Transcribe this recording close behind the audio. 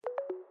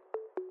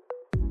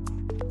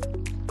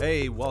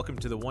Hey, welcome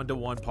to the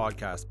One-to-One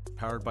podcast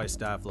powered by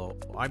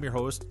Stafflow. I'm your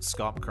host,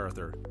 Scott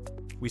MacArthur.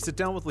 We sit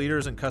down with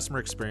leaders in customer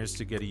experience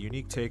to get a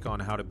unique take on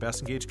how to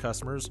best engage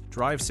customers,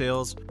 drive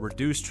sales,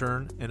 reduce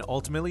churn, and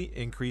ultimately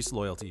increase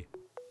loyalty.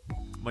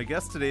 My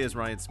guest today is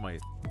Ryan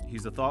Smythe.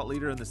 He's a thought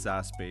leader in the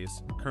SaaS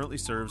space, currently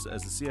serves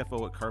as the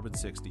CFO at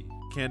Carbon60,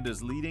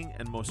 Canada's leading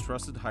and most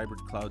trusted hybrid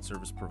cloud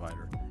service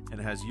provider,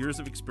 and has years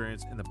of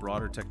experience in the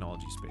broader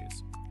technology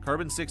space.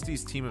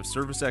 Carbon60's team of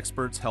service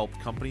experts help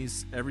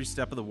companies every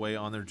step of the way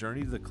on their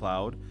journey to the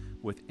cloud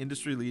with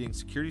industry-leading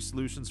security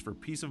solutions for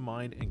peace of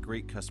mind and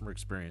great customer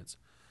experience.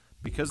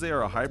 Because they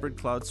are a hybrid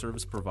cloud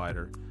service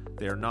provider,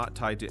 they are not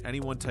tied to any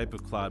one type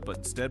of cloud, but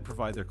instead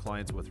provide their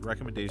clients with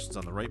recommendations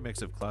on the right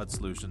mix of cloud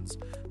solutions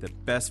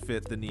that best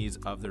fit the needs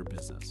of their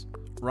business.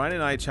 Ryan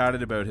and I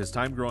chatted about his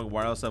time growing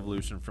wireless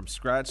evolution from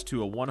scratch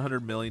to a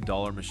 $100 million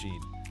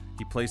machine.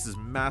 He places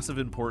massive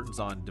importance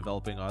on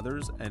developing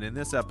others, and in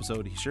this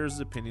episode, he shares his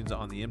opinions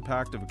on the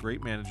impact of a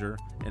great manager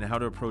and how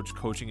to approach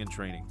coaching and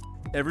training.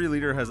 Every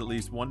leader has at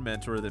least one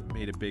mentor that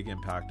made a big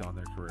impact on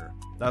their career.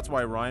 That's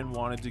why Ryan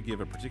wanted to give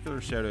a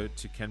particular shout out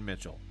to Ken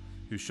Mitchell,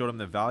 who showed him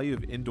the value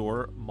of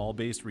indoor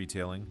mall-based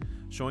retailing,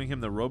 showing him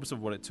the ropes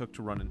of what it took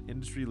to run an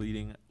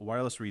industry-leading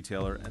wireless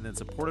retailer, and then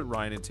supported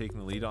Ryan in taking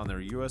the lead on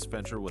their US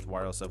venture with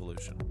Wireless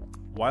Evolution.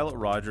 While at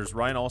Rogers,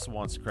 Ryan also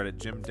wants to credit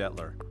Jim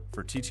Detler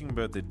for teaching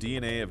about the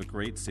DNA of a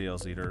great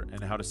sales leader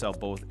and how to sell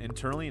both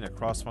internally in a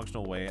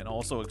cross-functional way and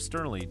also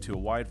externally to a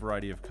wide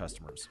variety of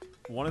customers.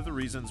 One of the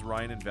reasons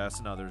Ryan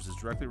invests in others is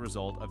directly a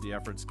result of the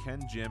efforts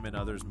Ken, Jim, and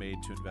others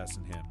made to invest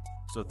in him.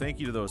 So thank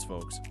you to those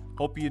folks.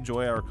 Hope you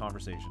enjoy our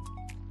conversation.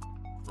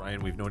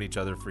 Ryan, we've known each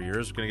other for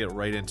years. We're going to get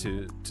right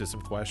into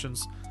some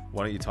questions.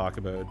 Why don't you talk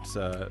about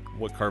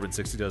what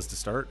Carbon60 does to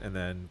start, and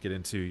then get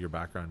into your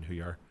background and who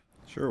you are.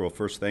 Sure. Well,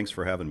 first, thanks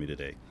for having me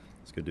today.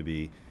 It's good to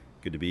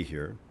be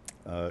here.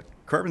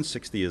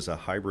 Carbon60 is a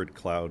hybrid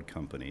cloud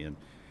company, and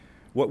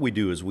what we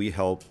do is we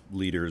help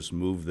leaders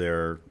move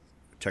their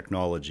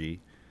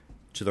technology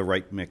to the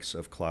right mix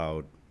of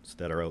clouds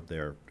that are out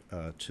there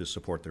to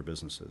support their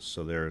businesses.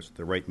 So there's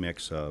the right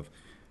mix of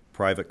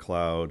private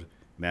cloud,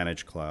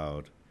 managed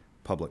cloud,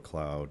 public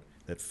cloud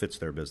that fits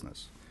their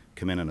business.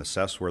 Come in and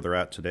assess where they're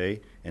at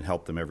today and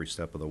help them every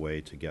step of the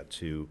way to get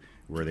to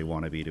where they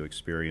want to be to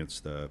experience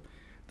the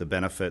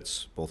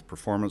benefits, both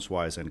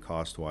performance-wise and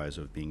cost-wise,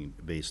 of being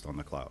based on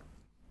the cloud.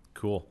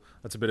 Cool.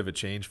 That's a bit of a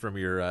change from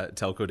your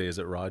telco days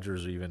at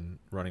Rogers, or even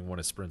running one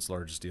of Sprint's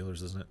largest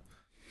dealers, isn't it?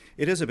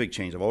 It is a big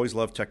change. I've always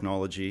loved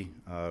technology,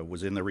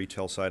 was in the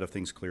retail side of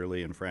things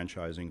clearly and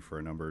franchising for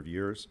a number of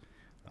years,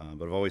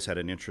 but I've always had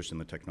an interest in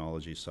the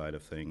technology side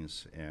of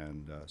things,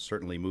 and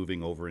certainly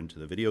moving over into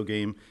the video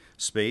game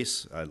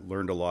space. I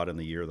learned a lot in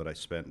the year that I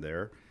spent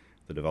there,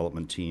 the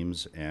development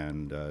teams,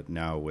 and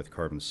now with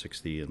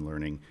Carbon60 and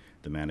learning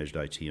the managed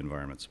IT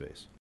environment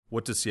space.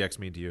 What does CX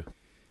mean to you?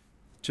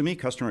 To me,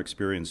 customer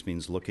experience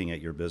means looking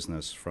at your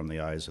business from the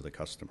eyes of the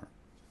customer,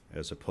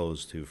 as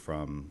opposed to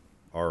from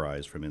our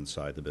eyes from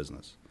inside the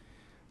business.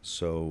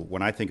 So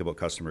when I think about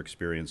customer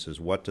experiences,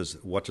 what does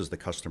the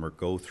customer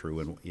go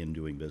through in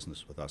doing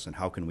business with us, and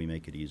how can we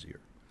make it easier?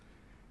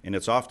 And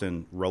it's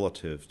often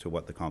relative to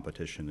what the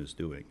competition is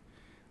doing,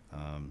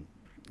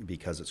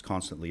 because it's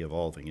constantly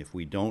evolving. If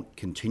we don't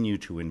continue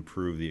to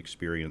improve the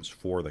experience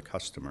for the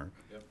customer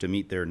to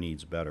meet their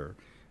needs better,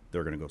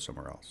 they're going to go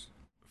somewhere else.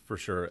 For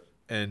sure.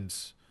 And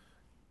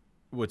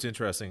what's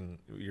interesting,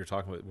 we were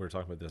talking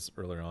about this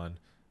earlier on.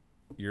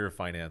 You're a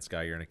finance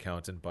guy. You're an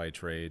accountant by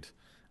trade.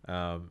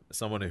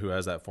 Someone who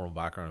has that formal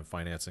background in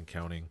finance and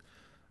accounting.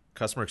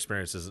 Customer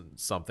experience isn't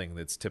something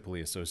that's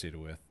typically associated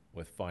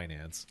with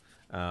finance.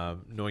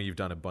 Knowing you've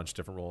done a bunch of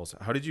different roles,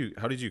 how did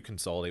you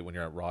consolidate when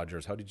you're at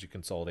Rogers? How did you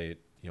consolidate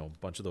a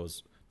bunch of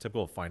those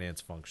typical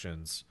finance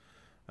functions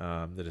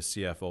that a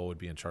CFO would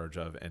be in charge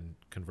of, and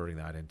converting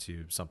that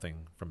into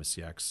something from a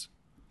CX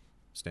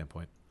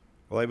standpoint?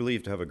 Well, I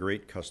believe to have a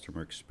great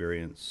customer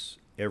experience,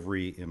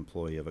 every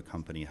employee of a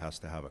company has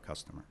to have a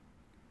customer.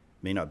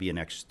 May not be an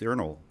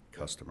external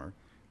customer,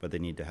 but they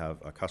need to have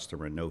a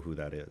customer and know who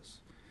that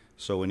is.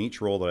 So in each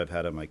role that I've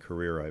had in my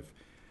career,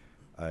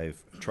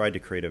 I've tried to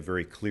create a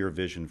very clear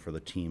vision for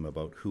the team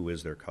about who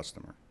is their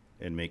customer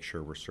and make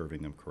sure we're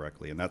serving them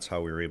correctly. And that's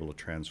how we were able to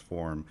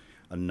transform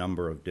a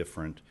number of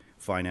different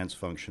finance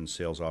functions,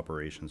 sales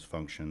operations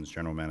functions,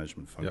 general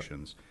management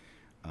functions.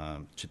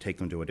 To take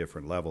them to a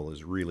different level,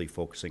 is really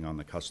focusing on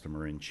the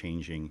customer and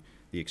changing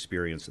the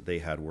experience that they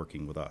had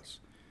working with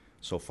us.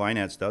 So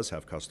finance does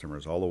have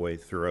customers all the way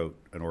throughout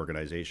an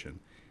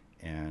organization,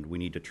 and we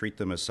need to treat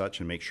them as such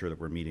and make sure that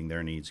we're meeting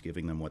their needs,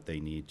 giving them what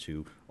they need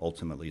to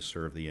ultimately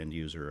serve the end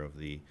user of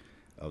the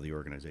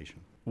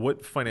organization.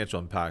 What financial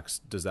impacts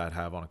does that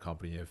have on a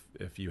company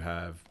if you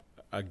have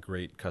a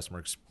great customer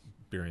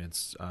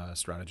experience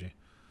strategy?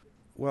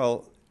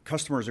 Well,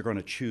 customers are going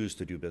to choose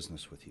to do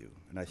business with you.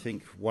 And I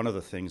think one of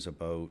the things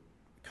about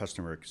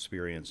customer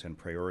experience and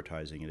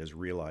prioritizing it is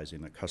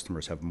realizing that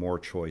customers have more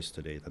choice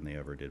today than they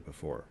ever did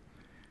before.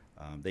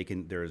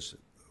 There's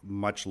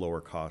much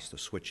lower cost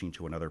of switching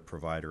to another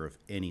provider of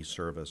any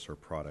service or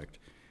product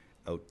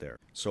out there.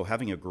 So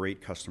having a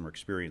great customer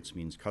experience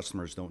means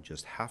customers don't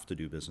just have to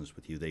do business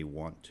with you, they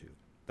want to.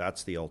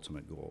 That's the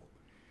ultimate goal.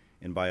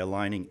 And by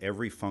aligning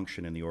every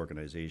function in the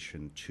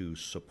organization to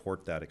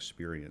support that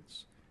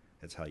experience,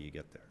 that's how you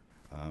get there.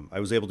 I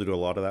was able to do a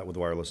lot of that with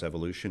Wireless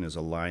Evolution, is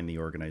align the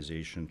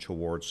organization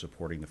towards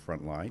supporting the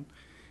front line.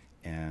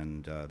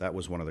 And that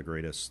was one of the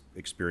greatest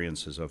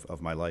experiences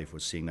of my life,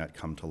 was seeing that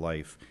come to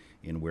life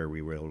in where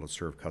we were able to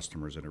serve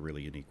customers in a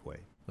really unique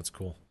way. That's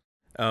cool.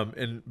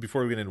 And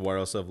before we get into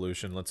Wireless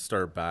Evolution, let's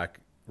start back.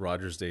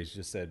 Rogers Days, you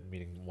just said,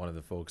 meeting one of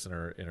the folks in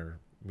our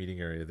meeting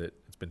area, that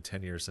it's been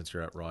 10 years since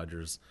you're at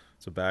Rogers.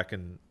 So back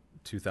in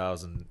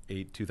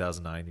 2008,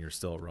 2009, you're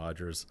still at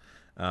Rogers.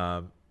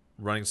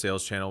 Running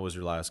sales channel was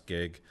your last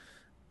gig,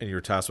 and you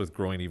were tasked with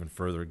growing even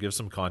further. Give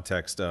some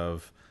context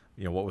of,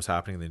 what was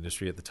happening in the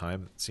industry at the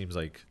time. It seems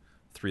like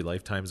 3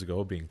 lifetimes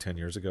ago, being 10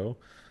 years ago.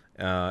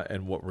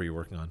 And what were you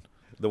working on?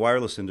 The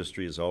wireless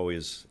industry is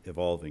always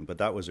evolving, but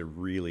that was a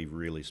really,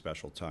 really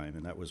special time.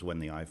 And that was when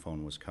the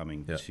iPhone was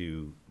coming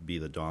to be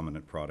the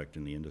dominant product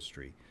in the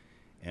industry.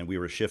 And we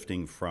were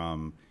shifting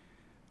from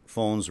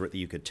phones that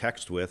you could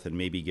text with and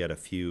maybe get a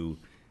few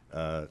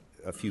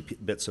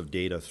bits of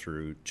data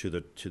through to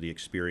the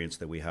experience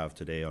that we have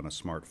today on a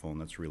smartphone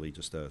that's really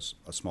just a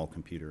small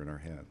computer in our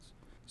hands.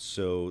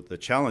 So the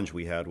challenge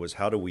we had was,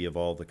 how do we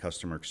evolve the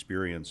customer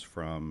experience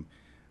from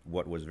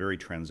what was very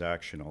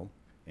transactional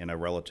and a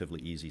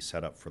relatively easy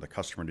setup for the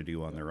customer to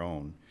do on their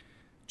own,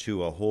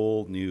 to a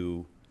whole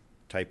new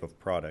type of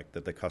product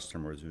that the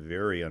customer is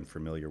very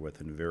unfamiliar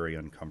with and very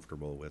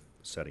uncomfortable with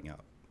setting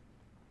up.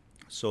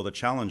 So the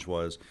challenge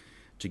was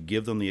to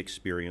give them the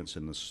experience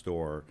in the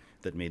store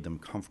that made them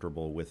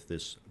comfortable with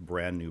this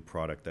brand new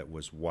product that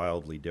was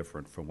wildly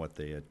different from what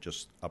they had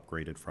just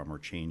upgraded from or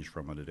changed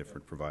from on a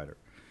different provider.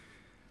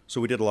 So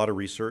we did a lot of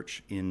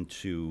research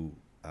into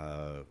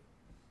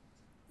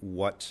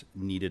what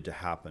needed to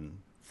happen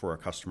for a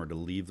customer to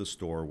leave the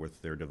store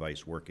with their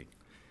device working,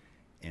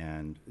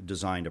 and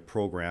designed a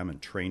program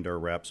and trained our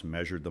reps,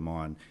 measured them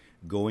on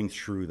going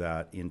through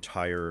that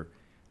entire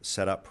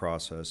setup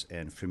process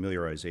and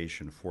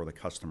familiarization for the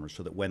customer,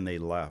 so that when they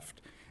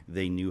left,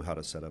 they knew how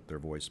to set up their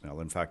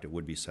voicemail. In fact, it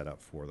would be set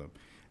up for them.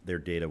 Their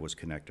data was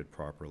connected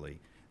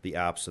properly. The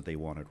apps that they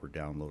wanted were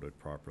downloaded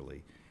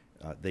properly.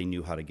 They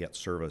knew how to get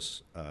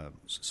service,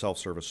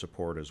 self-service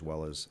support, as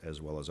well as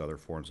other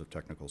forms of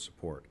technical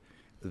support.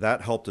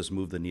 That helped us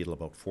move the needle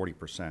about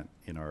 40%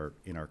 in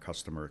our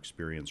customer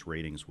experience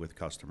ratings with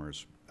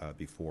customers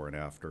before and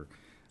after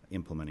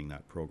implementing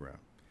that program.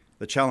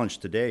 The challenge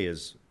today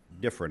is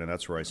different, and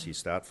that's where I see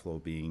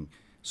StatFlow being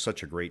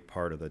such a great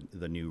part of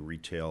the new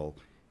retail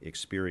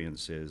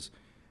experience. Is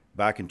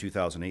back in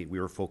 2008, we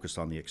were focused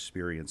on the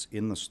experience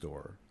in the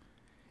store,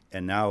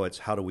 and now it's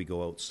how do we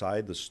go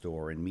outside the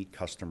store and meet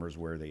customers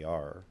where they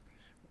are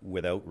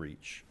with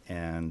outreach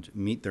and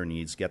meet their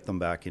needs, get them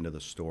back into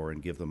the store,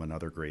 and give them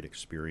another great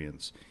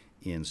experience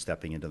in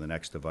stepping into the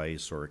next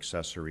device or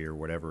accessory or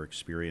whatever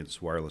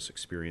wireless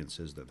experience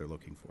is that they're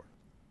looking for.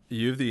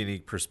 You have the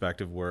unique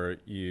perspective where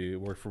you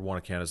work for one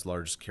of Canada's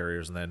largest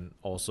carriers and then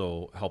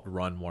also help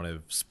run one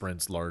of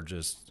Sprint's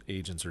largest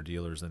agents or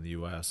dealers in the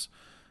U.S.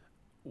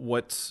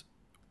 What's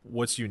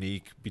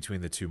unique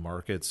between the two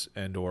markets,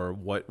 and or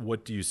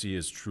what do you see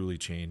has truly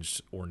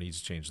changed or needs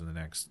to change in the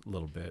next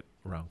little bit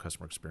around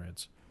customer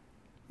experience?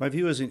 My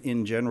view is,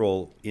 in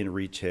general, in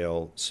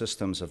retail,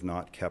 systems have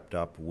not kept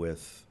up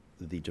with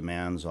the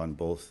demands on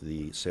both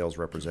the sales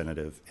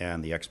representative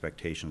and the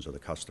expectations of the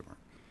customer.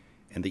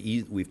 And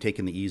we've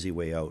taken the easy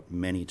way out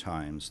many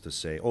times to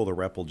say, the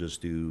rep will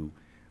just do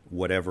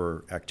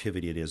whatever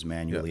activity it is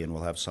manually, and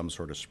we'll have some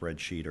sort of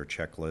spreadsheet or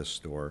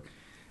checklist or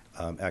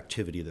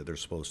activity that they're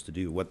supposed to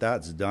do. What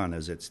that's done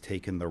is it's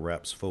taken the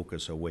rep's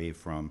focus away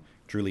from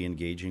truly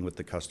engaging with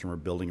the customer,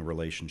 building a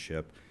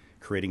relationship,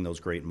 creating those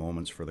great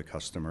moments for the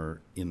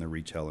customer in the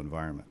retail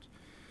environment.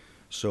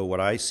 So what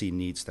I see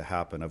needs to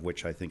happen, of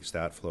which I think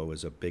StatFlow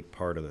is a big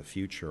part of the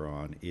future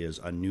on, is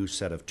a new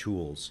set of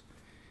tools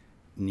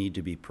need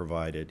to be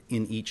provided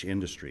in each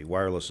industry.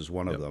 Wireless is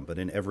one of them, but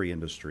in every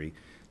industry,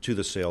 to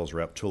the sales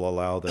rep to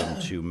allow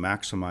them to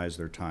maximize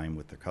their time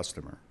with the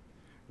customer,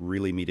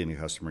 really meeting the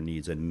customer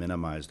needs, and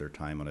minimize their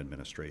time on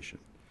administration.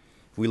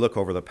 If we look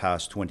over the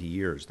past 20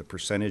 years, the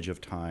percentage of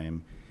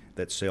time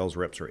that sales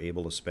reps are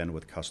able to spend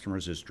with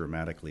customers is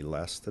dramatically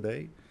less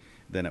today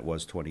than it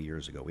was 20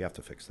 years ago. We have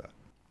to fix that.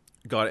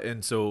 Got it.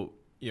 And so,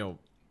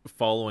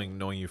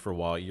 knowing you for a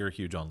while, you're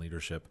huge on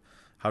leadership.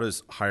 How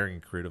does hiring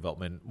and career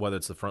development, whether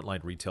it's the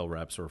frontline retail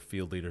reps or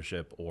field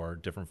leadership or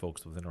different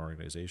folks within an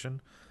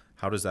organization,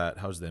 how does that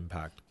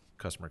impact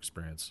customer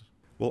experience?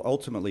 Well,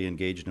 ultimately,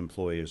 engaged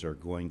employees are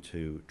going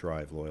to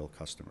drive loyal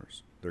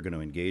customers. They're going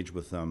to engage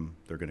with them.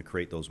 They're going to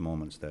create those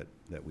moments that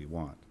we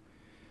want.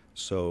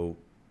 So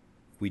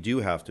we do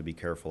have to be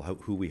careful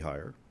who we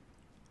hire,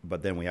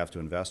 but then we have to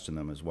invest in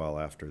them as well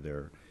after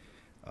they're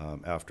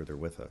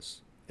with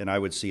us. And I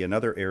would see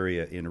another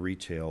area in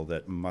retail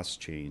that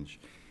must change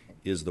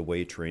is the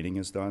way training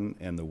is done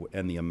and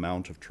the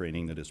amount of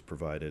training that is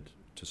provided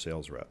to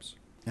sales reps.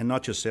 And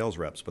not just sales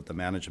reps, but the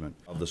management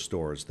of the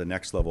stores, the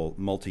next level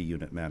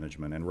multi-unit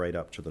management, and right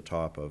up to the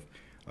top of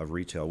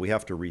retail. We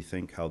have to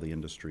rethink how the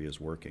industry is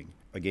working.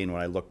 Again,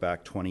 when I look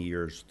back 20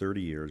 years,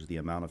 30 years, the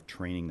amount of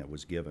training that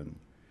was given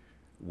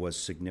was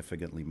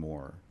significantly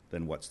more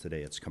than what's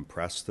today. It's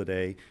compressed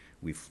today.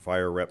 We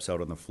fire reps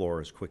out on the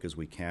floor as quick as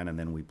we can, and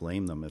then we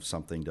blame them if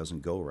something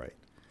doesn't go right,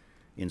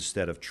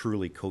 instead of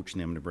truly coaching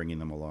them and bringing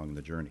them along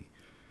the journey.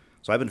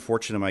 So I've been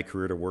fortunate in my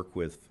career to work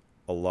with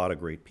a lot of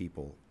great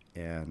people,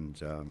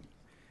 and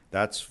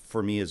that's,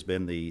 for me, has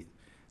been the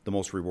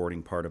most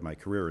rewarding part of my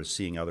career, is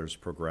seeing others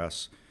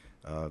progress.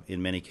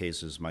 In many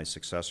cases, my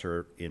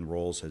successor in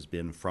roles has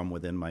been from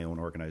within my own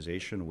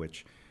organization,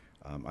 which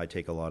I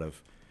take a lot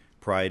of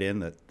pride in,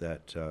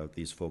 that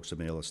these folks have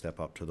been able to step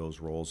up to those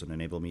roles and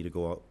enable me to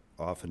go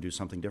off and do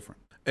something different.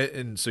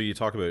 And so you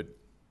talk about,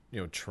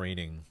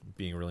 training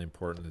being really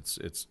important.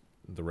 It's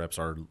the reps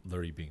are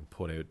literally being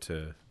put out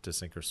to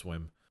sink or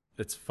swim.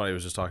 It's funny. I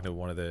was just talking to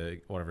one of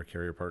our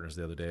carrier partners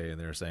the other day, and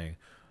they were saying,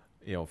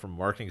 from a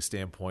marketing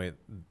standpoint,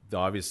 the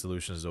obvious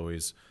solution is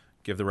always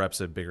give the reps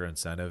a bigger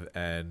incentive,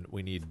 and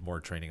we need more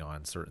training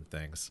on certain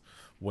things.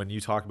 When you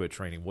talk about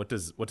training, what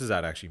does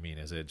that actually mean?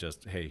 Is it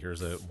just, hey,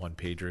 here's a one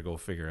pager, go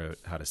figure out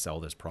how to sell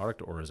this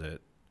product, or is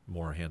it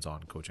more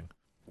hands-on coaching?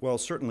 Well,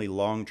 certainly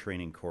long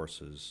training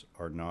courses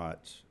are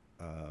not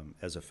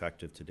as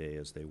effective today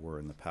as they were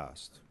in the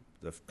past.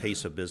 The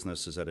pace of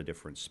business is at a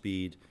different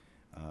speed.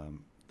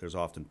 There's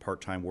often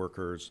part-time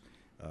workers,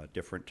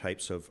 different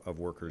types of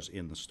workers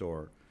in the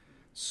store.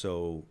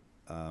 So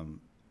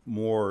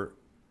more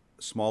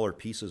smaller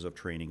pieces of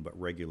training, but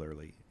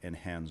regularly and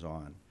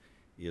hands-on,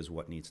 is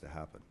what needs to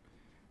happen.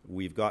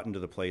 We've gotten to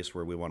the place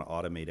where we want to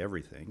automate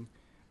everything,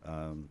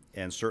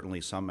 and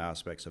certainly some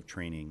aspects of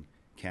training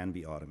can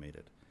be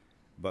automated.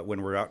 But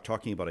when we're out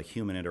talking about a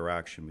human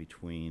interaction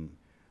between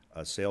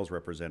a sales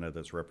representative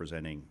that's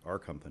representing our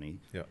company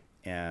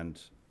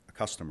and a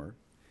customer,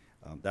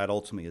 that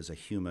ultimately is a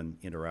human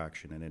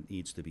interaction, and it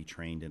needs to be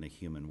trained in a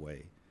human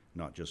way,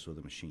 not just with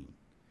a machine.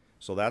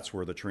 So that's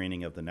where the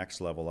training of the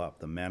next level up,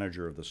 the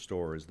manager of the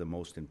store, is the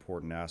most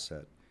important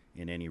asset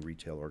in any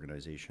retail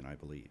organization, I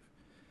believe.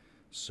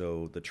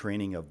 So the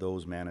training of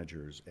those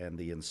managers and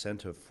the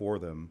incentive for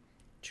them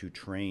to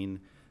train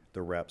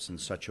the reps in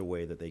such a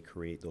way that they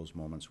create those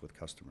moments with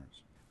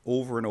customers.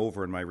 Over and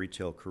over in my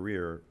retail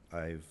career,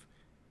 I've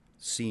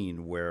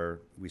seen where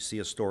we see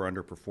a store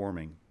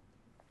underperforming,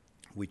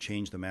 we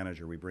change the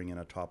manager, we bring in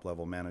a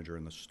top-level manager,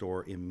 and the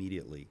store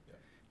immediately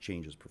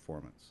changes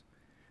performance.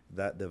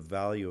 That the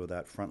value of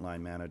that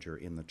frontline manager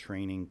in the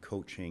training,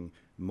 coaching,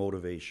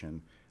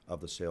 motivation of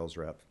the sales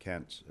rep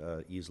can't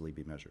easily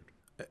be measured.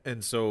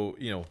 And so,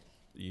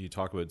 you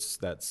talk about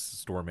that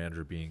store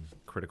manager being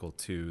critical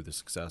to the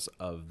success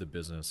of the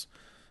business.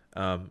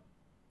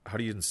 How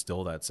do you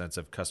instill that sense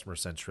of customer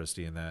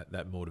centricity and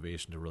that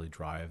motivation to really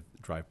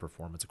drive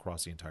performance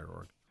across the entire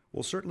org?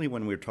 Well, certainly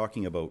when we're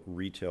talking about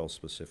retail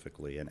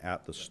specifically and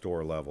at the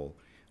store level,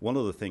 one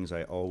of the things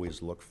I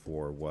always look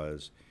for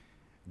was,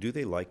 do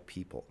they like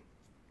people?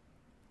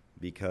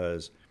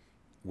 Because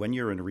when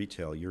you're in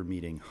retail, you're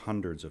meeting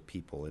hundreds of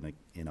people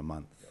in a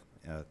month,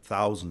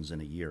 thousands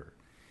in a year.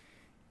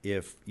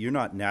 If you're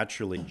not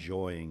naturally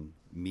enjoying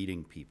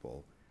meeting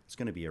people, it's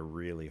going to be a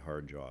really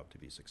hard job to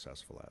be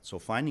successful at. So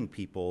finding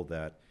people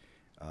that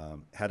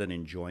had an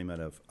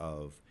enjoyment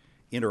of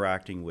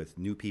interacting with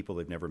new people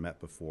they've never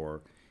met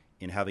before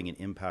and having an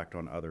impact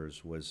on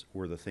others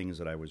were the things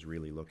that I was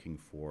really looking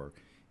for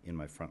in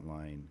my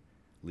frontline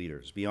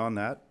leaders. Beyond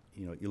that,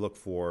 you look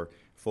for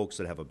folks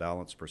that have a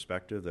balanced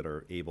perspective, that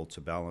are able to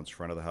balance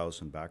front of the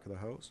house and back of the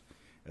house,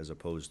 as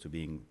opposed to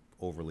being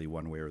overly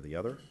one way or the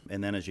other.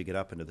 And then as you get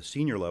up into the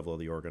senior level of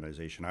the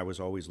organization, I was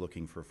always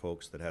looking for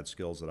folks that had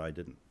skills that I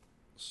didn't,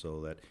 so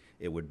that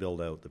it would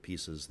build out the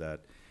pieces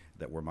that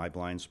were my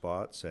blind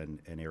spots and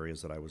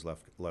areas that I was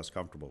less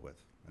comfortable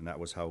with. And that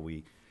was how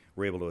we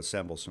were able to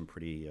assemble some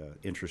pretty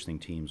interesting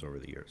teams over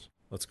the years.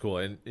 That's cool.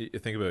 And you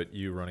think about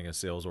you running a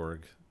sales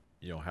org,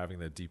 having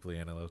that deeply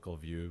analytical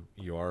view.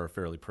 You are a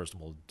fairly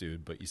personable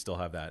dude, but you still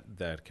have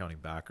that accounting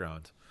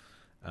background.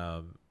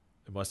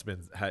 There must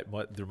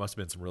have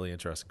been some really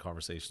interesting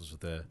conversations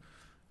with the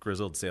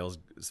grizzled sales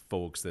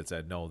folks that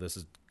said, no, this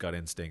is gut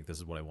instinct, this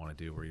is what I want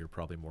to do, where you're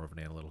probably more of an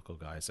analytical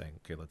guy saying,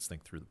 okay, let's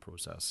think through the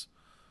process.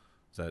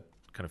 Is that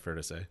kind of fair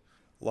to say?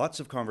 Lots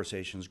of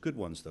conversations, good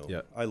ones though.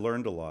 Yeah. I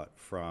learned a lot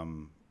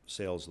from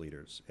sales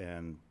leaders,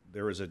 and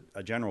there is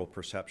a general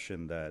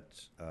perception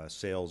that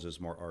sales is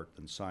more art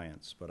than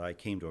science, but I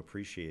came to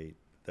appreciate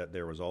that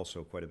there was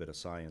also quite a bit of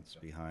science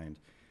behind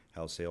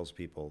how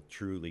salespeople,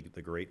 truly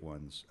the great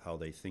ones, how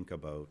they think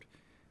about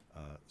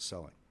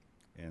selling.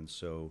 And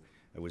so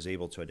I was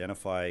able to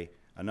identify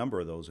a number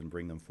of those and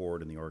bring them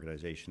forward in the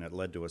organization. That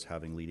led to us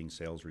having leading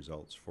sales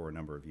results for a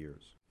number of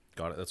years.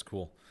 Got it. That's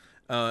cool.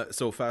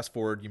 So fast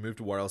forward, you moved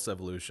to Wireless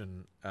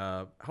Evolution.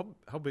 How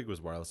big was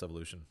Wireless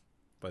Evolution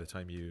by the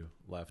time you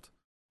left?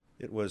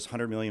 It was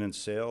 $100 million in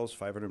sales,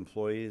 500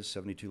 employees,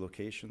 72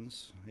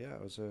 locations. Yeah,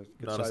 it was a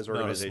good-sized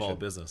organization. Not a small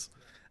business.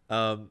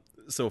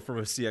 So from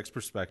a CX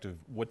perspective,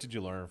 what did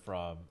you learn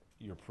from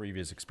your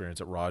previous experience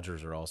at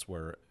Rogers or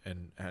elsewhere,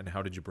 and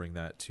how did you bring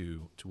that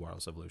to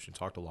Wireless Evolution?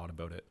 Talked a lot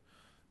about it,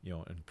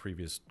 in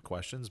previous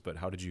questions, but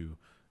how did you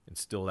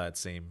instill that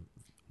same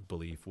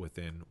belief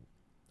within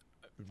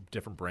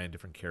different brand,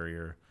 different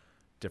carrier,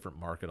 different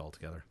market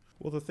altogether?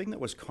 Well, the thing that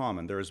was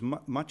common, there is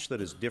much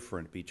that is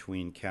different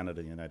between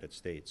Canada and the United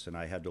States, and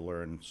I had to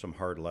learn some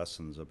hard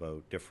lessons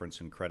about difference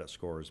in credit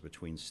scores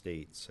between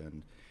states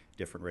and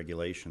different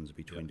regulations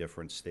between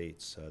different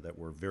states that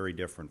were very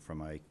different from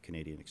my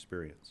Canadian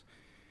experience.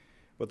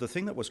 But the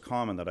thing that was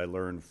common that I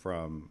learned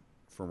from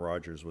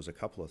Rogers was a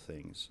couple of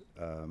things.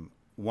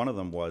 One of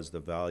them was the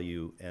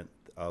value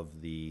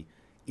of the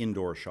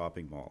indoor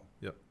shopping mall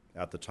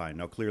at the time.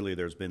 Now, clearly,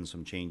 there's been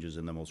some changes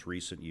in the most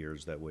recent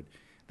years that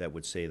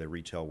would say the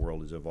retail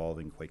world is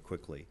evolving quite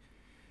quickly.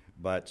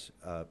 But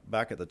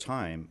back at the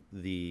time,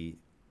 the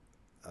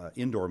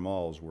indoor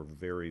malls were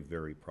very,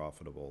 very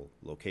profitable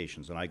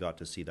locations. And I got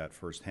to see that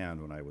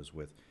firsthand when I was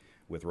with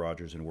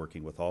Rogers and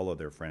working with all of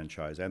their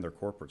franchise and their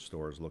corporate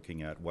stores,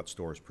 looking at what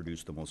stores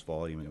produced the most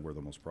volume and were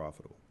the most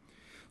profitable.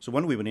 So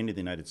when we went into the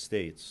United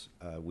States,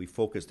 we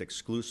focused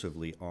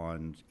exclusively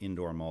on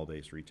indoor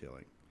mall-based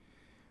retailing,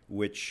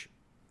 which,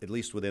 at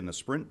least within the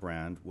Sprint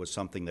brand, was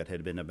something that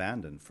had been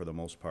abandoned for the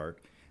most part,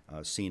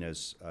 seen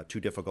as too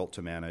difficult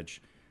to manage,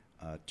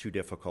 too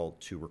difficult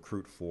to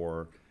recruit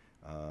for,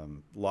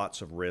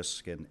 lots of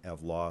risk and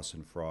of loss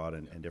and fraud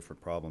and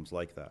different problems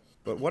like that.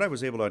 But what I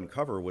was able to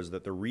uncover was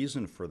that the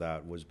reason for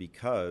that was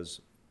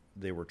because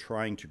they were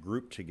trying to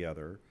group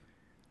together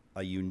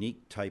a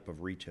unique type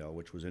of retail,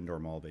 which was indoor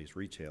mall-based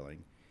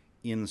retailing,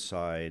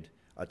 inside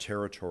a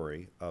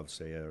territory of,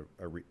 say,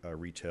 a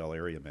retail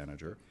area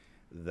manager,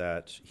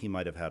 that he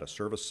might have had a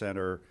service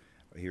center,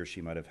 he or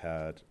she might have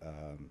had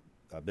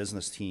a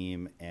business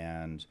team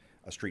and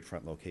a street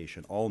front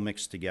location all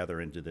mixed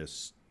together into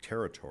this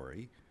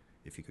territory,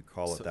 if you could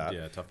call it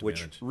that, tough to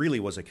which manage. really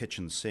was a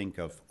kitchen sink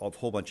of a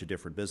whole bunch of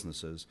different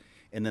businesses,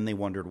 and then they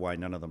wondered why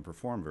none of them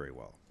performed very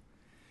well.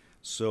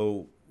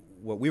 So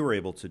what we were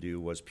able to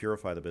do was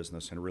purify the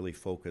business and really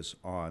focus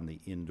on the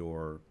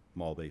indoor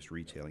mall-based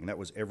retailing. And that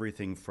was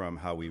everything from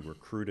how we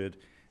recruited,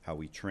 how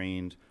we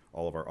trained,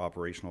 all of our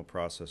operational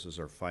processes,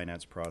 our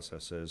finance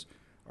processes,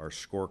 our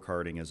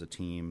scorecarding as a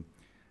team.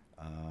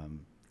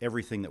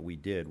 Everything that we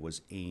did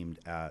was aimed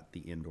at the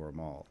indoor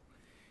mall.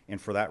 And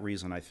for that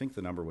reason, I think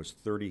the number was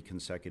 30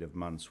 consecutive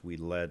months we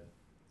led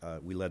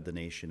the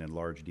nation in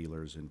large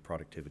dealers in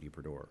productivity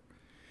per door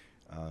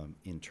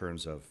in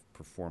terms of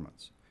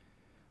performance.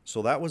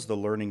 So that was the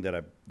learning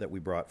that we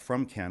brought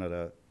from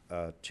Canada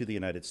to the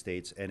United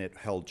States, and it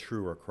held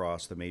true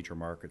across the major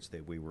markets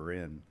that we were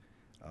in,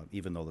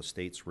 even though the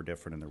states were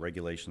different and the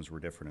regulations were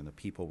different and the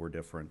people were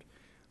different.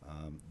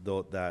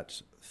 Though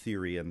that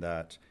theory and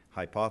that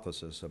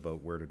hypothesis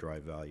about where to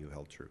drive value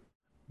held true.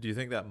 Do you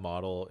think that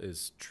model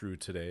is true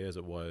today as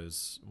it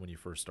was when you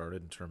first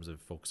started in terms of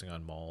focusing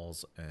on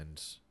malls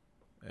and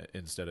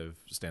instead of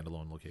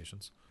standalone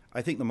locations?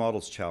 I think the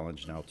model's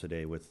challenged now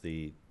today with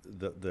the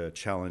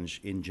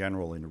challenge in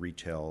general in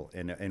retail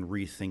and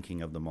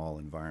rethinking of the mall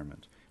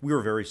environment. We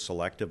were very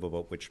selective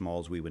about which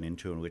malls we went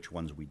into and which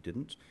ones we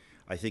didn't.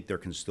 I think there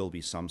can still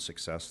be some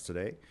success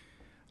today.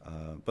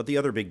 But the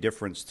other big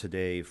difference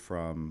today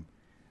from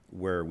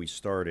where we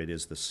started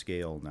is the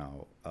scale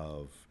now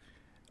of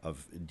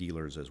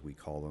dealers, as we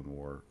call them,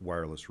 or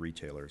wireless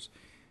retailers.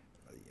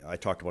 I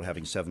talked about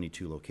having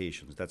 72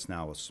 locations. That's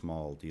now a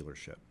small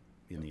dealership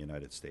in the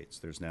United States.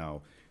 There's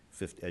now,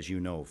 as you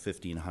know,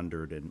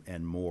 1,500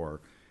 and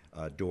more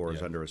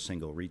doors under a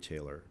single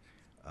retailer.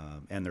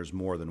 And there's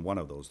more than one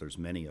of those. There's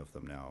many of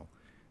them now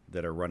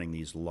that are running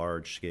these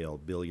large-scale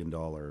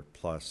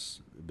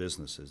billion-dollar-plus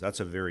businesses. That's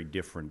a very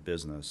different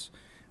business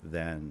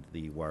than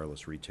the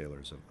wireless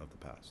retailers of the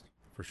past.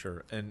 For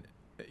sure. And,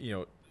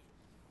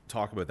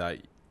 talk about that.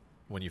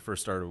 When you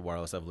first started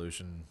Wireless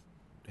Evolution,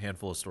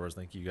 handful of stores,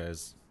 I think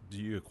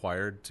you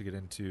acquired to get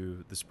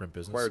into the Sprint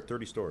business? Acquired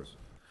 30 stores.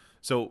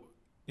 So,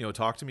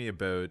 talk to me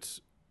about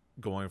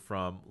going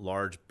from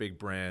large, big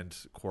brand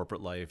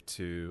corporate life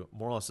to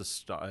more or less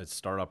a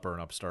startup or an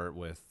upstart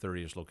with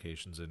 30-ish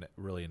locations and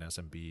really an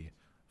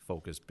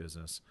SMB-focused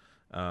business.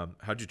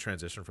 How'd you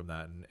transition from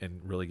that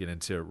and really get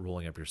into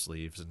rolling up your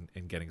sleeves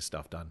and getting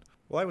stuff done?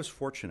 Well, I was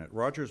fortunate.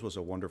 Rogers was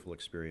a wonderful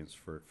experience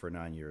for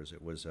 9 years.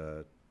 It was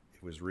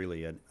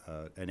really an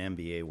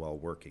MBA while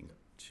working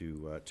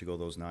to go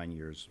those 9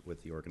 years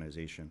with the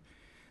organization.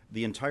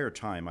 The entire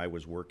time I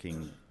was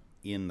working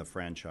in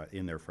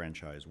their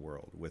franchise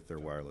world with their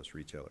wireless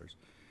retailers.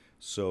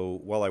 So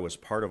while I was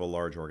part of a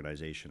large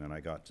organization and I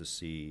got to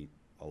see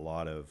a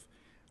lot of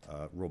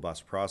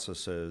robust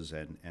processes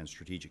and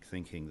strategic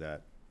thinking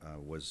that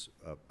was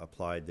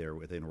applied there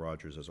within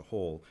Rogers as a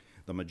whole,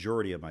 the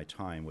majority of my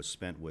time was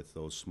spent with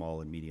those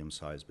small and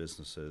medium-sized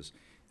businesses,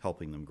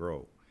 helping them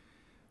grow.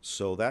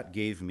 So that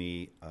gave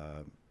me,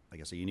 I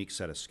guess, a unique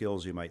set of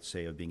skills, you might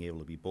say, of being able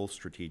to be both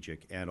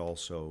strategic and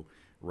also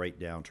right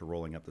down to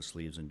rolling up the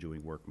sleeves and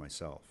doing work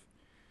myself.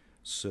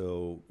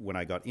 So when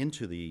I got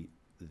into the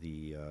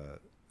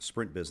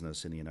Sprint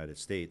business in the United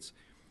States,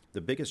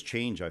 the biggest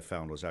change I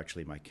found was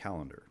actually my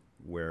calendar,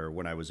 where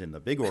when I was in the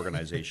big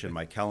organization,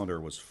 my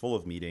calendar was full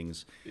of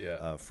meetings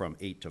from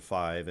 8 to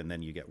 5, and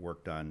then you get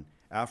work done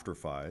after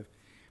 5.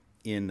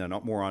 In a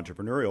more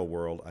entrepreneurial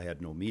world, I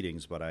had no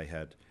meetings, but I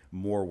had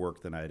more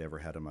work than I had ever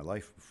had in my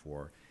life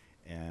before.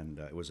 And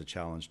it was a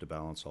challenge to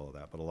balance all of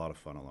that, but a lot of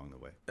fun along the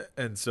way.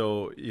 And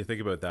so you think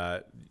about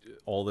that,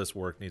 all this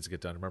work needs to get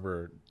done. I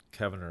remember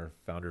Kevin, our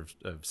founder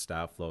of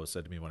StaffFlow,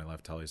 said to me when I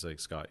left Telly, he's like,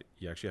 Scott,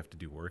 you actually have to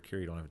do work here.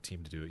 You don't have a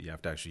team to do it. You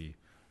have to actually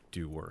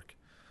do work,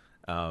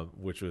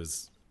 which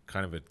was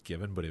kind of a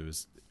given, but it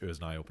was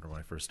an eye-opener when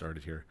I first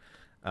started here.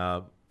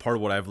 Part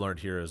of what I've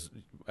learned here is,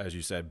 as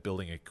you said,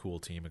 building a cool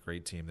team, a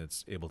great team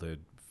that's able to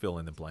fill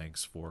in the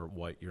blanks for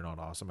what you're not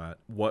awesome at.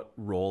 What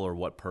role or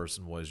what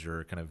person was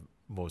your kind of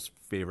most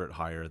favorite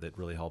hire that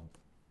really helped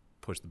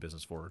push the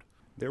business forward?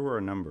 There were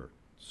a number,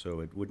 so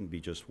it wouldn't be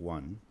just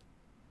one.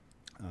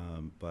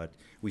 But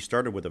we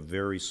started with a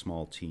very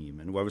small team,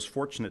 and I was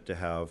fortunate to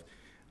have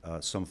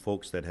some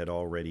folks that had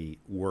already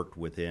worked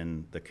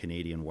within the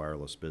Canadian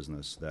wireless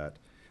business that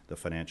the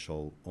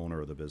financial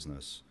owner of the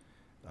business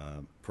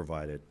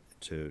provided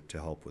to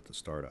help with the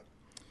startup.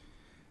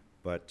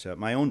 But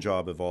my own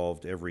job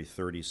evolved every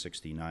 30,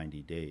 60,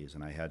 90 days,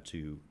 and I had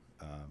to,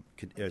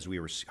 as we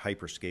were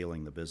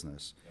hyper-scaling the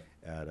business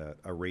at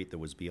a rate that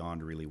was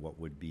beyond really what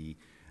would be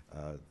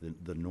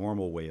the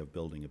normal way of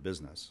building a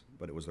business,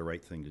 but it was the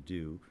right thing to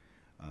do.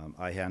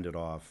 I handed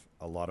off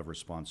a lot of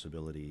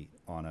responsibility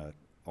on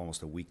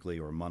almost a weekly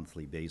or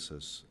monthly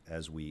basis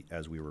as we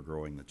were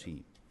growing the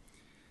team.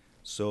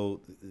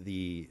 So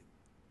the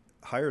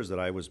hires that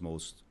I was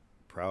most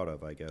proud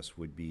of, I guess,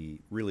 would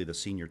be really the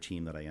senior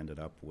team that I ended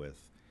up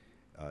with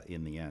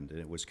in the end. And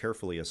it was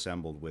carefully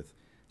assembled with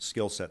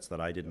skill sets that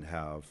I didn't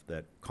have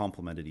that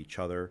complemented each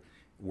other,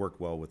 worked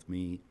well with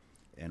me,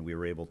 and we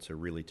were able to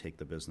really take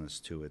the business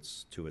to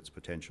its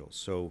potential.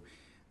 So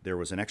there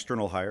was an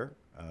external hire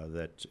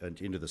that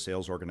into the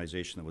sales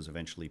organization that was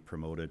eventually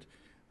promoted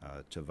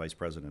to Vice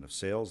President of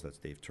Sales. That's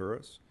Dave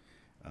Turris.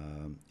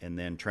 And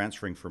then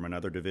transferring from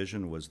another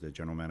division was the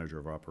General Manager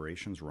of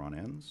Operations, Ron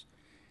Enns.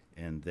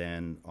 And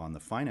then on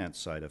the finance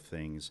side of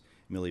things,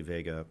 Millie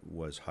Vega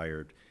was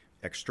hired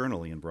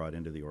externally and brought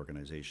into the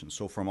organization.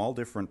 So from all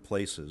different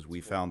places, we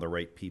found the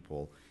right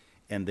people,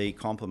 and they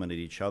complemented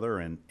each other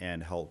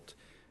and helped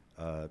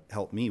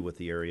me with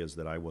the areas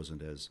that I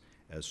wasn't as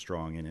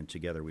strong in, and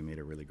together we made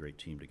a really great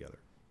team together.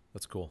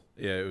 That's cool.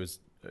 Yeah, it was,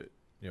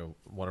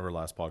 one of our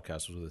last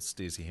podcasts was with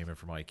Stacey Heyman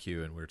from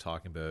IQ, and we were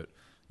talking about,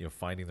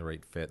 finding the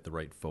right fit, the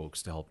right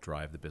folks to help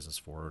drive the business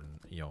forward.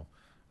 And,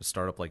 a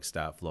startup like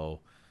StaffFlow,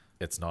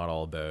 it's not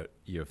all about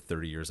you have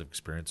 30 years of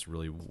experience.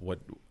 Really,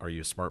 what are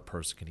you a smart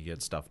person? Can you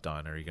get stuff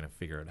done? Or are you going to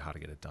figure out how to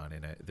get it done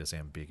in this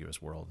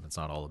ambiguous world? And it's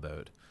not all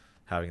about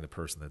having the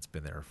person that's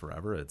been there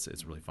forever. It's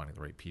really finding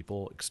the right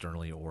people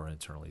externally or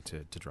internally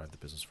to drive the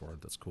business forward.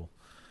 That's cool.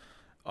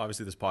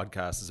 Obviously, this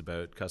podcast is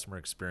about customer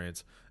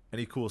experience.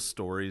 Any cool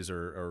stories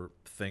or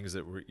things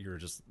that you're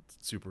just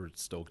super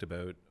stoked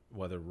about,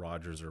 whether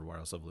Rogers or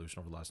Wireless Evolution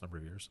over the last number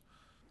of years?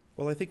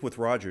 Well, I think with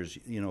Rogers,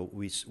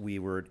 we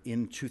were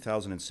in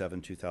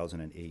 2007,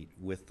 2008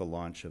 with the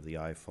launch of the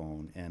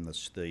iPhone and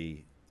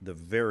the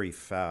very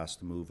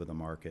fast move of the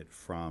market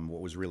from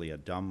what was really a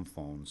dumb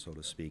phone, so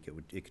to speak.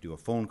 It could do a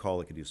phone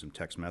call, it could do some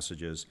text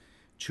messages,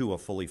 to a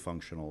fully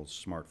functional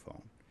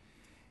smartphone.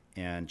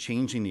 And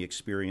changing the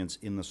experience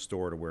in the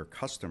store to where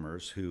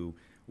customers who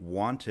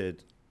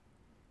wanted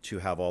to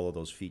have all of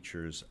those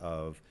features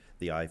of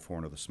the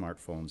iPhone or the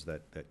smartphones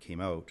that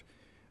came out,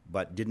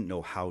 but didn't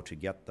know how to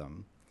get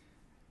them,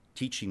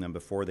 teaching them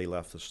before they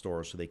left the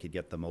store so they could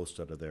get the most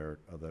out of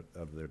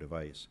their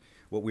device.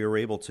 What we were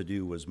able to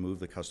do was move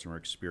the customer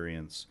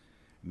experience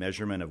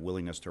measurement of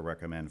willingness to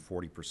recommend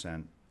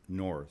 40%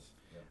 north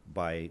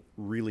by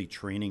really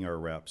training our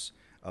reps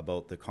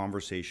about the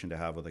conversation to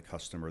have with the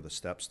customer, the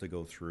steps to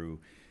go through,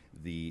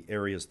 the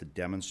areas to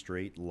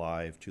demonstrate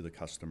live to the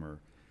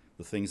customer,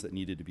 the things that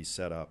needed to be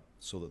set up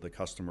so that the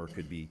customer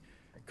could be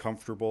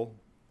comfortable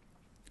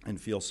and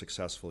feel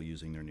successful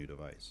using their new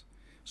device.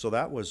 So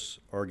that was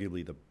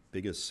arguably the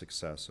biggest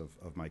success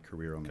of my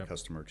career on the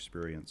customer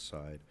experience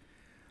side.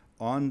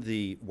 On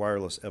the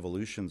Wireless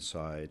Evolution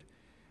side,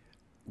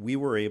 we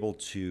were able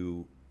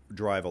to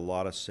drive a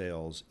lot of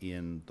sales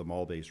in the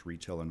mall-based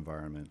retail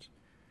environment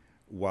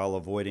while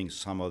avoiding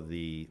some of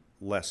the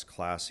less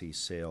classy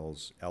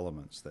sales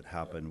elements that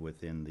happen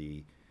within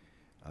the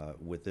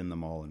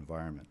mall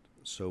environment.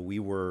 So we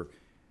were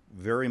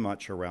very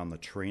much around the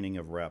training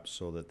of reps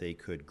so that they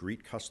could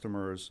greet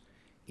customers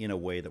in a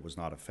way that was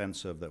not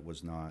offensive, that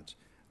was not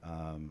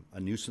a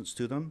nuisance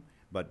to them,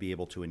 but be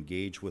able to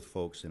engage with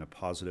folks in a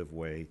positive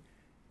way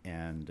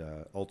and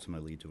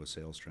ultimately to a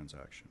sales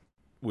transaction.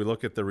 We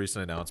look at the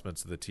recent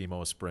announcements of the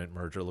T-Mobile-Sprint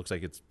merger. It looks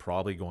like it's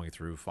probably going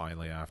through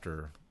finally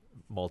after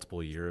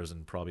multiple years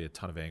and probably a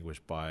ton of anguish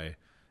by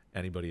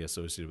anybody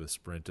associated with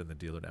Sprint and the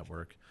dealer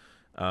network.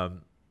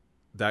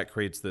 That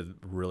creates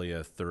really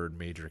a third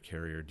major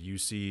carrier. Do you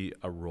see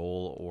a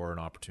role or an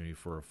opportunity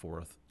for a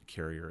fourth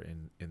carrier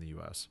in the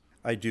U.S.?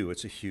 I do.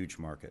 It's a huge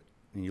market.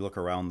 And you look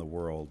around the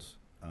world,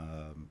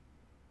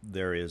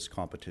 there is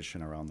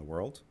competition around the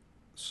world.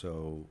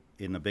 So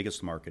in the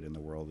biggest market in the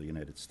world, the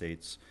United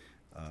States,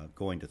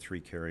 going to 3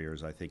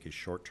 carriers, I think, is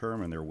short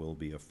term, and there will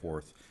be a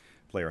 4th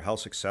player. How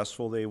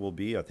successful they will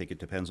be, I think it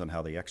depends on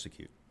how they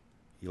execute.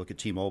 You look at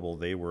T-Mobile,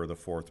 they were the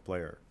 4th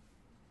player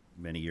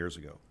many years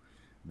ago.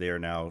 They are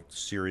now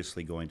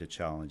seriously going to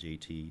challenge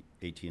AT&T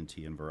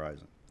and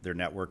Verizon. Their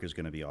network is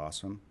going to be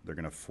awesome. They're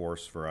going to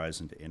force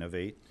Verizon to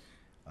innovate,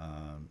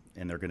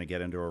 and they're going to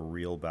get into a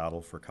real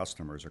battle for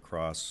customers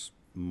across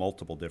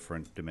multiple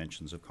different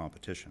dimensions of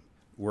competition.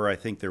 Where I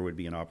think there would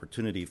be an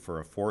opportunity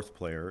for a 4th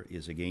player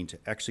is, again, to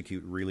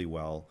execute really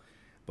well,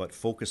 but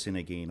focusing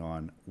again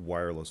on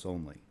wireless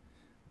only.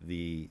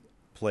 The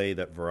play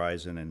that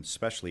Verizon and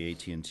especially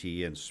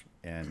AT&T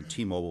and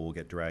T-Mobile will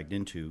get dragged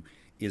into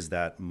is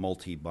that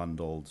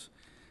multi-bundled,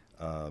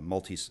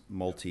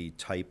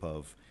 multi-type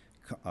of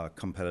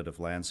competitive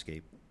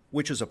landscape,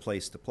 which is a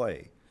place to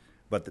play,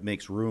 but that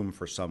makes room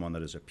for someone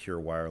that is a pure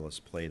wireless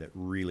play that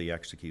really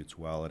executes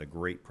well at a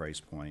great price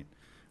point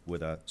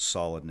with a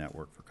solid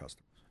network for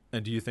customers.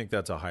 And do you think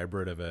that's a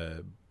hybrid of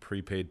a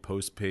prepaid,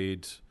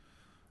 postpaid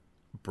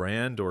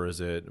brand, or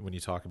is it, when you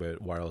talk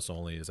about wireless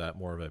only, is that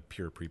more of a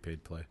pure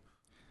prepaid play?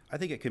 I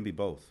think it can be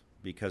both,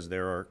 because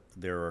there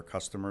are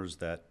customers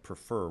that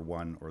prefer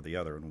one or the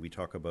other. And when we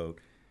talk about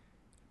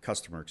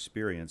customer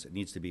experience, it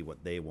needs to be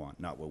what they want,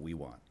 not what we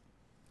want.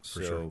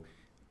 For sure.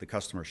 The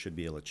customer should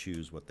be able to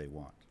choose what they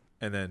want.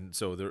 And then,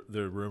 so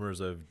the rumors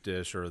of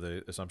Dish, or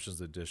the assumptions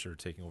that Dish are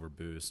taking over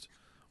Boost,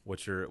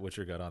 what's your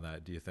gut on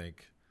that? Do you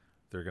think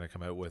they're going to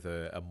come out with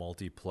a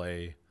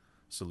multi-play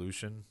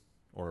solution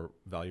or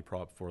value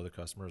prop for the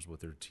customers with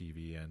their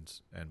TV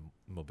and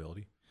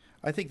mobility?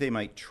 I think they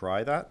might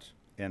try that,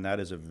 and that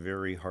is a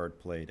very hard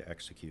play to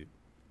execute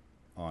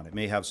on. It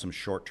may have some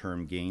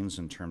short-term gains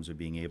in terms of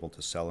being able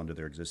to sell into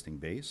their existing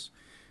base,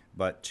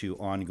 but to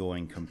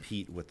ongoing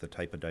compete with the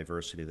type of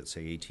diversity that,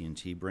 say,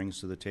 AT&T brings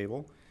to the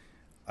table,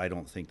 I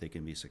don't think they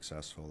can be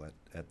successful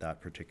at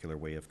that particular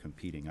way of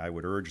competing. I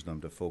would urge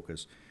them to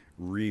focus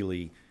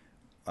really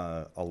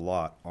a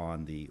lot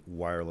on the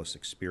wireless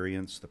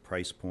experience, the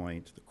price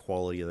point, the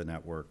quality of the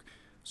network,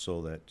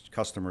 so that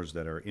customers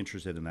that are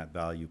interested in that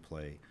value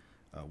play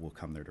will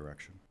come their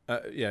direction.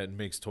 Yeah, it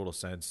makes total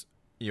sense.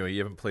 You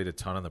haven't played a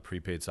ton on the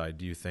prepaid side.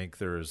 Do you think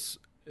there's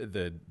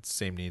the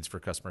same needs for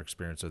customer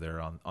experience are there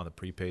on the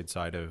prepaid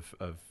side of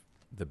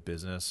the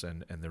business,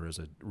 and there is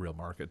a real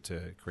market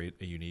to create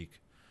a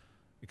unique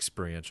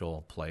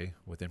experiential play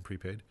within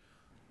prepaid?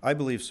 I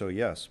believe so,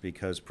 yes,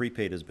 because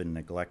prepaid has been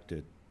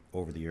neglected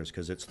over the years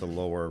because it's the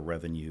lower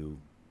revenue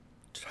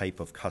type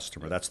of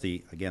customer. That's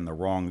the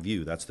wrong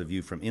view. That's the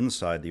view from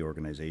inside the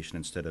organization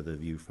instead of the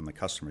view from the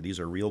customer. These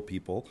are real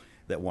people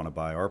that want to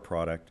buy our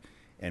product,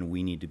 and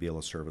we need to be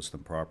able to service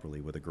them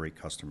properly with a great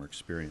customer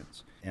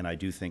experience. And I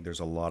do think there's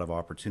a lot of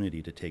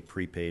opportunity to take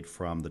prepaid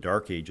from the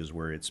dark ages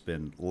where it's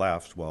been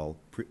left while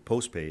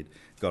postpaid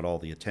got all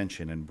the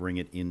attention, and bring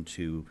it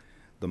into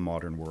the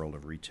modern world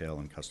of retail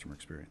and customer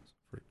experience.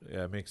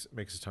 Yeah, it makes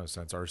a ton of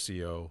sense. Our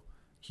CEO,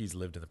 he's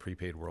lived in the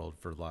prepaid world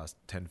for the last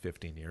 10,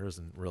 15 years,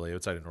 and really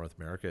outside of North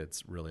America,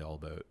 it's really all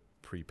about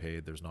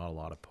prepaid. There's not a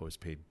lot of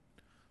postpaid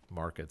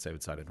markets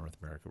outside of North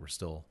America. We're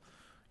still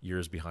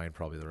years behind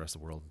probably the rest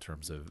of the world in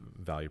terms of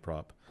value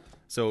prop.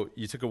 So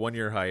you took a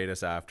 1-year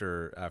hiatus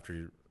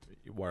after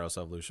Wireless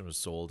Evolution was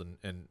sold,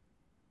 and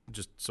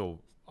just so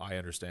I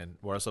understand,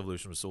 Wireless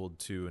Evolution was sold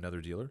to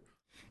another dealer?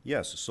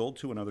 Yes, sold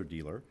to another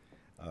dealer,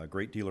 a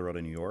great dealer out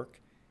of New York,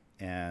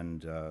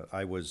 and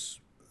I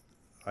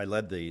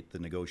led the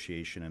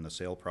negotiation and the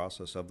sale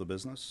process of the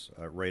business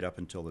right up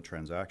until the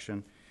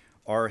transaction.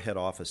 Our head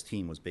office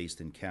team was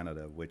based in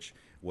Canada, which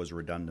was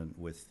redundant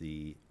with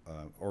the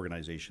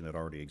organization that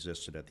already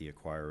existed at the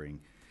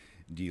acquiring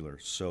dealer.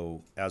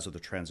 So as of the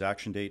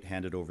transaction date,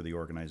 handed over the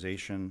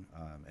organization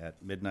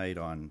at midnight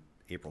on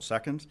April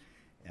 2nd,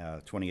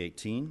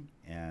 2018,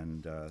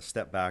 and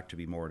stepped back to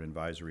be more an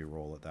advisory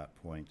role at that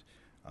point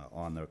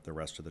on the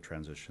rest of the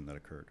transition that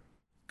occurred.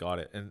 Got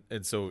it.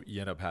 And so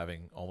you end up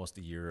having almost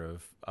a year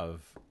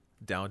of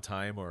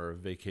downtime or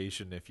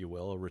vacation, if you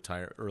will,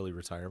 early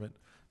retirement,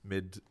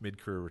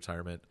 mid-career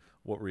retirement.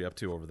 What were you up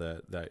to over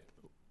that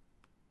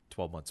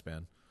 12-month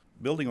span?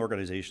 Building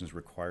organizations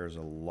requires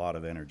a lot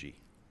of energy.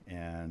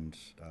 And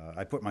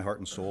I put my heart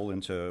and soul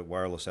into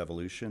Wireless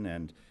Evolution.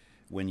 And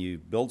when you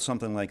build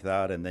something like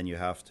that and then you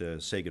have to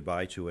say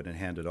goodbye to it and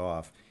hand it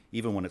off,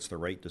 even when it's the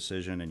right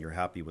decision and you're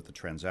happy with the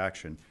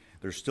transaction,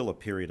 there's still a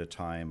period of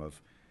time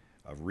of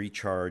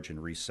recharge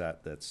and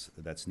reset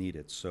that's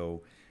needed.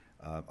 So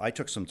I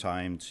took some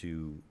time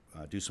to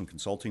do some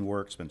consulting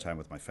work, spend time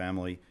with my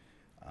family,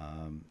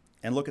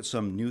 and look at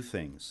some new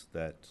things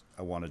that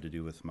I wanted to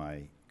do with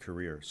my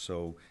career.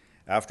 So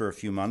after a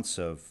few months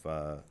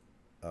of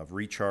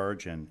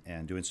recharge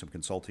and doing some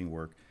consulting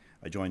work,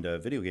 I joined a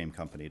video game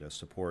company to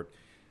support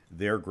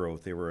their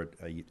growth. They were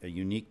a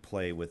unique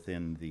play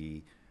within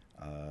the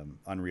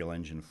Unreal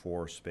Engine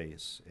 4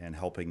 space, and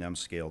helping them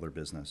scale their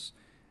business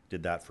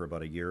did that for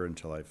about a year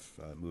until I've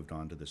moved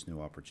on to this new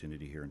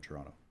opportunity here in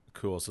Toronto.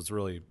 Cool. So it's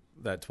really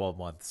that 12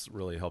 months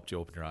really helped you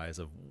open your eyes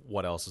of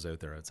what else is out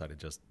there outside of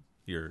just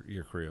your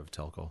career of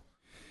telco.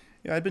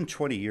 Yeah, I've been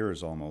 20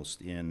 years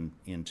almost in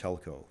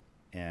telco,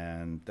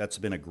 and that's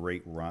been a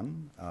great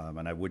run.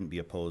 And I wouldn't be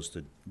opposed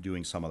to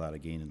doing some of that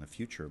again in the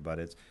future. But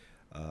it's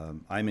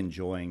I'm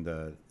enjoying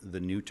the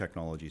new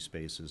technology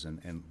spaces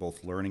and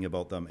both learning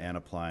about them and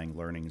applying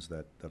learnings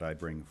that I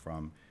bring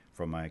from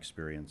my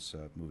experience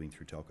moving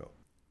through telco.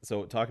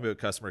 So talking about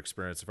customer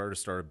experience, if I were to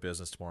start a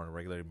business tomorrow in a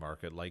regulated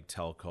market like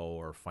telco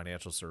or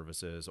financial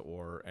services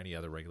or any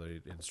other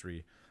regulated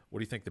industry, what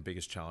do you think the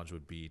biggest challenge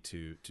would be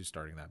to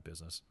starting that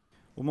business?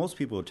 Well, most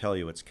people will tell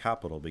you it's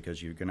capital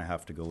because you're going to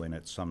have to go in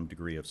at some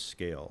degree of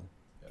scale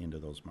into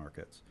those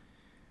markets.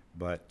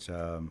 But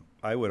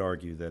I would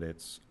argue that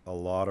it's a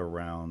lot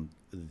around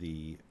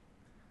the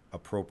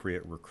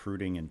appropriate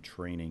recruiting and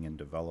training and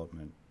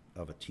development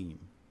of a team.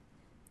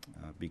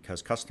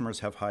 Because customers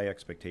have high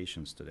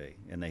expectations today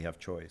and they have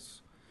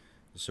choice.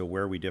 So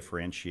where we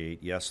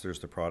differentiate, yes, there's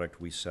the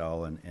product we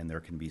sell and there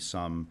can be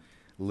some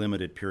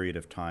limited period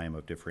of time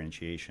of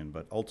differentiation,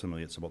 but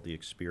ultimately it's about the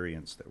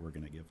experience that we're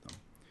going to give them.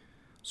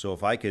 So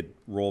if I could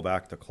roll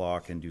back the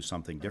clock and do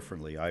something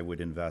differently, I would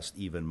invest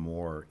even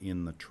more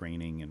in the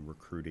training and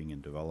recruiting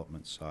and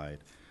development side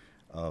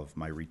of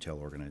my retail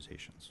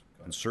organizations.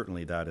 And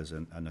certainly that is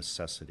a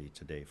necessity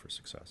today for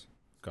success.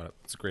 Got it.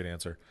 That's a great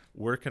answer.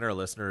 Where can our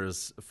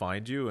listeners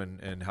find you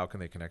and how can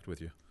they connect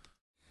with you?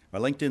 My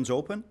LinkedIn's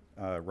open,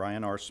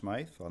 Ryan R.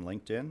 Smythe on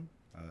LinkedIn,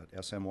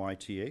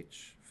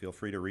 SMYTH. Feel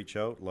free to reach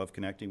out. Love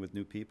connecting with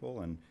new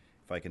people. And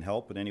if I can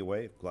help in any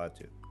way, glad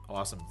to.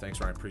 Awesome. Thanks,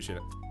 Ryan. Appreciate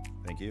it.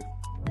 Thank you.